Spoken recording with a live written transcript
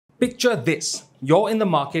Picture this. You're in the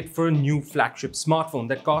market for a new flagship smartphone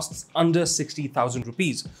that costs under 60,000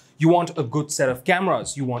 rupees. You want a good set of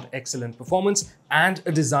cameras, you want excellent performance, and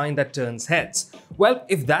a design that turns heads. Well,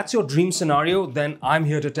 if that's your dream scenario, then I'm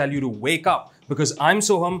here to tell you to wake up, because I'm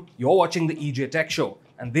Soham, you're watching the EJ Tech Show,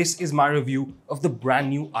 and this is my review of the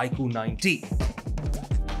brand new iQOO 9T.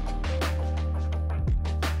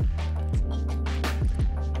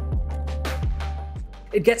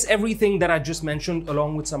 It gets everything that I just mentioned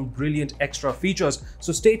along with some brilliant extra features,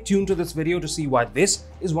 so stay tuned to this video to see why this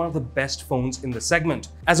is one of the best phones in the segment.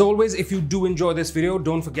 As always, if you do enjoy this video,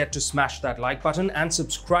 don't forget to smash that like button and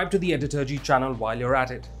subscribe to the editorji channel while you're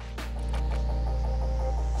at it.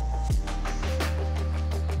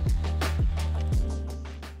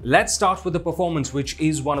 Let's start with the performance, which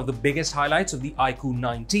is one of the biggest highlights of the iQOO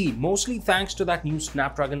 9T, mostly thanks to that new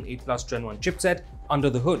Snapdragon 8 Plus Gen 1 chipset under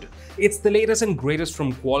the hood. It's the latest and greatest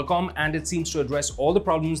from Qualcomm, and it seems to address all the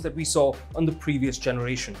problems that we saw on the previous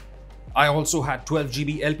generation. I also had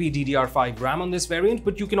 12GB LPDDR5 RAM on this variant,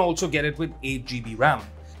 but you can also get it with 8GB RAM.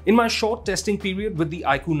 In my short testing period with the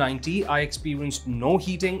iQOO 9T, I experienced no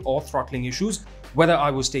heating or throttling issues, whether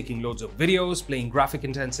I was taking loads of videos, playing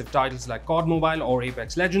graphic-intensive titles like COD Mobile or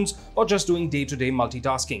Apex Legends, or just doing day-to-day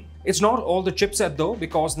multitasking. It's not all the chipset though,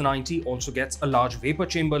 because the 9T also gets a large vapor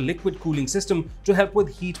chamber liquid cooling system to help with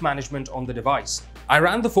heat management on the device. I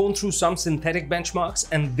ran the phone through some synthetic benchmarks,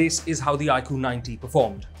 and this is how the iQOO 9T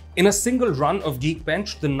performed. In a single run of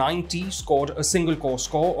Geekbench, the 9T scored a single-core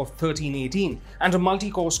score of 1318 and a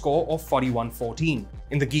multi-core score of 4114.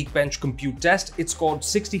 In the Geekbench compute test, it scored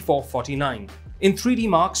 6449. In 3D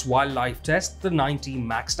Mark's wildlife test, the 9T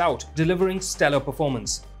maxed out, delivering stellar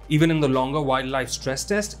performance. Even in the longer wildlife stress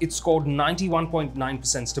test, it scored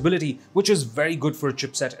 91.9% stability, which is very good for a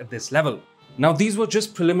chipset at this level. Now, these were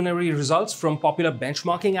just preliminary results from popular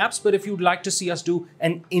benchmarking apps, but if you'd like to see us do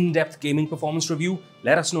an in-depth gaming performance review,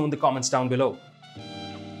 let us know in the comments down below.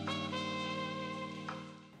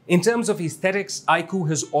 In terms of aesthetics, iQOO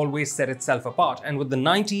has always set itself apart, and with the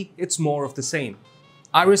 9T, it's more of the same.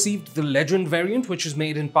 I received the Legend variant, which is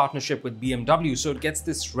made in partnership with BMW, so it gets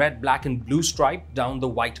this red, black and blue stripe down the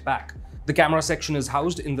white back. The camera section is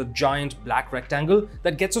housed in the giant black rectangle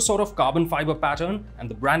that gets a sort of carbon fiber pattern and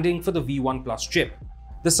the branding for the V1 Plus chip.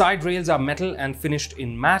 The side rails are metal and finished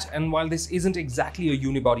in matte, and while this isn't exactly a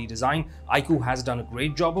unibody design, iQOO has done a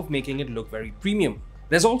great job of making it look very premium.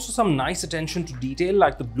 There's also some nice attention to detail,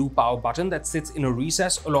 like the blue power button that sits in a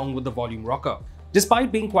recess along with the volume rocker.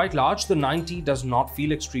 Despite being quite large, the 9T does not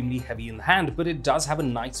feel extremely heavy in the hand, but it does have a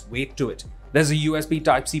nice weight to it. There's a USB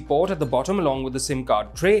Type-C port at the bottom along with the SIM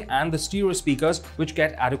card tray and the stereo speakers, which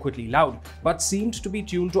get adequately loud, but seemed to be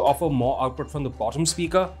tuned to offer more output from the bottom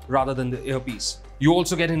speaker rather than the earpiece. You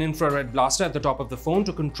also get an infrared blaster at the top of the phone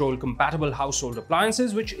to control compatible household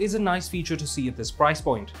appliances, which is a nice feature to see at this price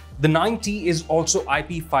point. The 9T is also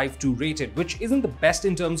IP52 rated, which isn't the best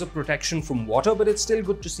in terms of protection from water, but it's still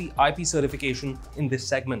good to see IP certification in this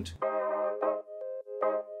segment.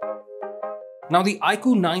 Now, the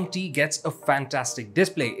iQOO 9T gets a fantastic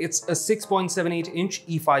display. It's a 6.78-inch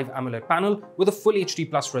E5 AMOLED panel with a full HD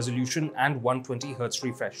Plus resolution and 120Hz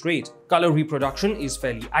refresh rate. Color reproduction is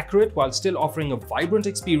fairly accurate while still offering a vibrant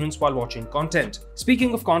experience while watching content.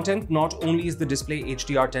 Speaking of content, not only is the display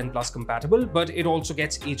HDR10 Plus compatible, but it also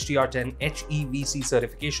gets HDR10 HEVC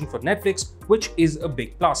certification for Netflix, which is a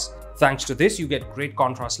big plus. Thanks to this, you get great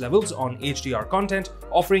contrast levels on HDR content,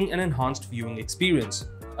 offering an enhanced viewing experience.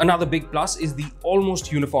 Another big plus is the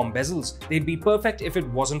almost uniform bezels. They'd be perfect if it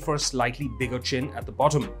wasn't for a slightly bigger chin at the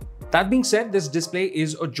bottom. That being said, this display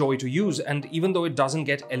is a joy to use, and even though it doesn't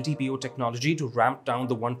get LTPO technology to ramp down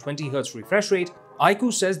the 120Hz refresh rate,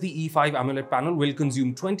 iQOO says the E5 AMOLED panel will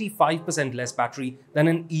consume 25% less battery than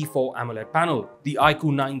an E4 AMOLED panel. The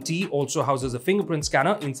iQOO 9T also houses a fingerprint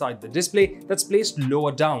scanner inside the display that's placed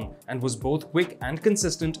lower down and was both quick and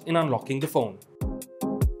consistent in unlocking the phone.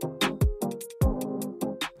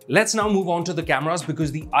 Let's now move on to the cameras,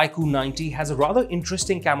 because the iQOO 9T has a rather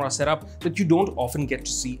interesting camera setup that you don't often get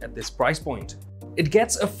to see at this price point. It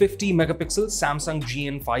gets a 50-megapixel Samsung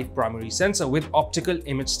GN5 primary sensor with optical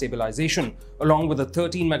image stabilization, along with a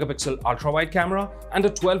 13-megapixel ultra-wide camera and a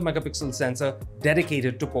 12-megapixel sensor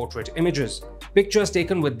dedicated to portrait images. Pictures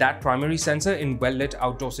taken with that primary sensor in well-lit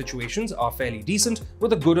outdoor situations are fairly decent,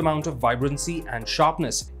 with a good amount of vibrancy and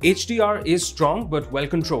sharpness. HDR is strong but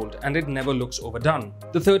well-controlled, and it never looks overdone.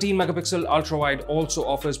 The 13-megapixel ultra-wide also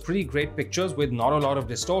offers pretty great pictures with not a lot of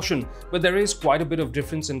distortion, but there is quite a bit of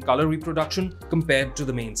difference in color reproduction compared to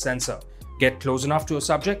the main sensor. Get close enough to a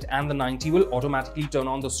subject and the 90 will automatically turn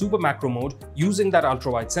on the super macro mode using that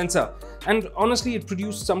ultra-wide sensor. And honestly, it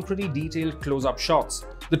produced some pretty detailed close-up shots.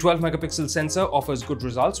 The 12-megapixel sensor offers good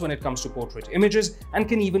results when it comes to portrait images and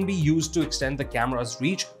can even be used to extend the camera's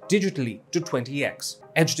reach digitally to 20x.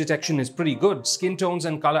 Edge detection is pretty good, skin tones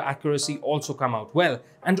and color accuracy also come out well,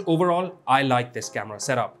 and overall, I like this camera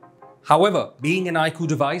setup. However, being an iQOO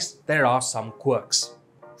device, there are some quirks.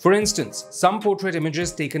 For instance, some portrait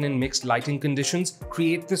images taken in mixed lighting conditions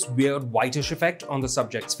create this weird whitish effect on the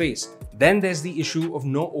subject's face. Then there's the issue of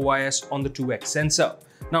no OIS on the 2x sensor.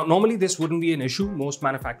 Now, normally this wouldn't be an issue, most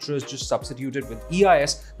manufacturers just substitute it with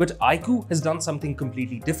EIS, but iQOO has done something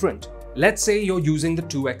completely different. Let's say you're using the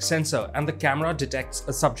 2x sensor and the camera detects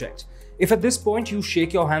a subject. If at this point you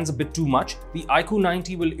shake your hands a bit too much, the iQOO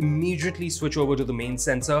 90 will immediately switch over to the main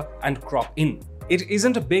sensor and crop in. It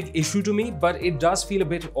isn't a big issue to me, but it does feel a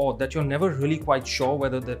bit odd that you're never really quite sure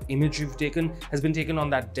whether the image you've taken has been taken on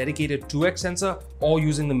that dedicated 2x sensor or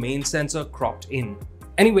using the main sensor cropped in.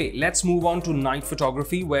 Anyway, let's move on to night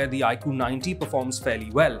photography, where the iQOO 90 performs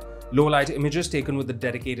fairly well. Low-light images taken with the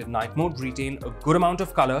dedicated night mode retain a good amount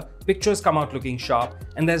of color, pictures come out looking sharp,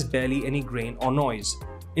 and there's barely any grain or noise.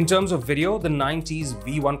 In terms of video, the 90's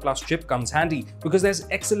V1 Plus chip comes handy because there's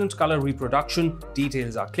excellent color reproduction,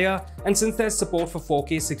 details are clear, and since there's support for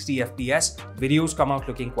 4K 60 FPS, videos come out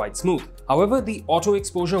looking quite smooth. However, the auto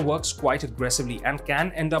exposure works quite aggressively and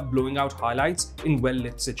can end up blowing out highlights in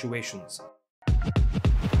well-lit situations.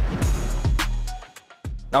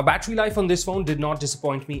 Now, battery life on this phone did not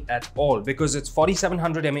disappoint me at all because its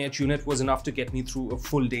 4700 mAh unit was enough to get me through a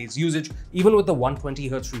full day's usage, even with the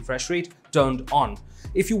 120Hz refresh rate turned on.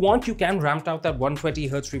 If you want, you can ramp out that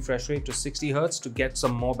 120Hz refresh rate to 60Hz to get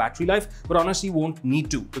some more battery life, but honestly won't need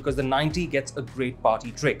to because the 90 gets a great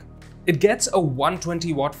party trick. It gets a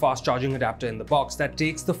 120-watt fast charging adapter in the box that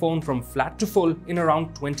takes the phone from flat to full in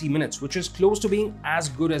around 20 minutes, which is close to being as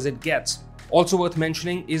good as it gets. Also worth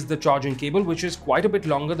mentioning is the charging cable, which is quite a bit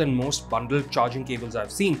longer than most bundled charging cables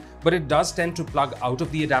I've seen, but it does tend to plug out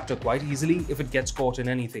of the adapter quite easily if it gets caught in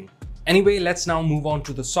anything. Anyway, let's now move on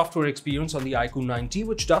to the software experience on the iQOO 90,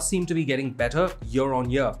 which does seem to be getting better year on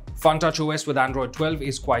year. FunTouch OS with Android 12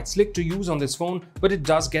 is quite slick to use on this phone, but it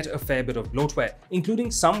does get a fair bit of bloatware, including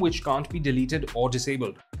some which can't be deleted or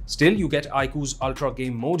disabled. Still, you get iQOO's Ultra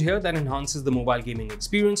Game mode here that enhances the mobile gaming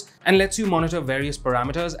experience and lets you monitor various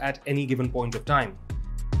parameters at any given point of time.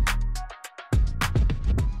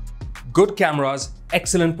 Good cameras,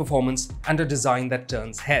 excellent performance, and a design that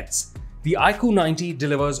turns heads. The iQOO 90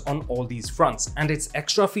 delivers on all these fronts, and its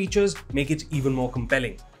extra features make it even more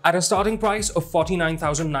compelling. At a starting price of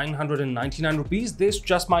 49,999 rupees, this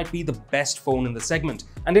just might be the best phone in the segment.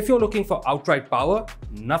 And if you're looking for outright power,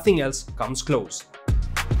 nothing else comes close.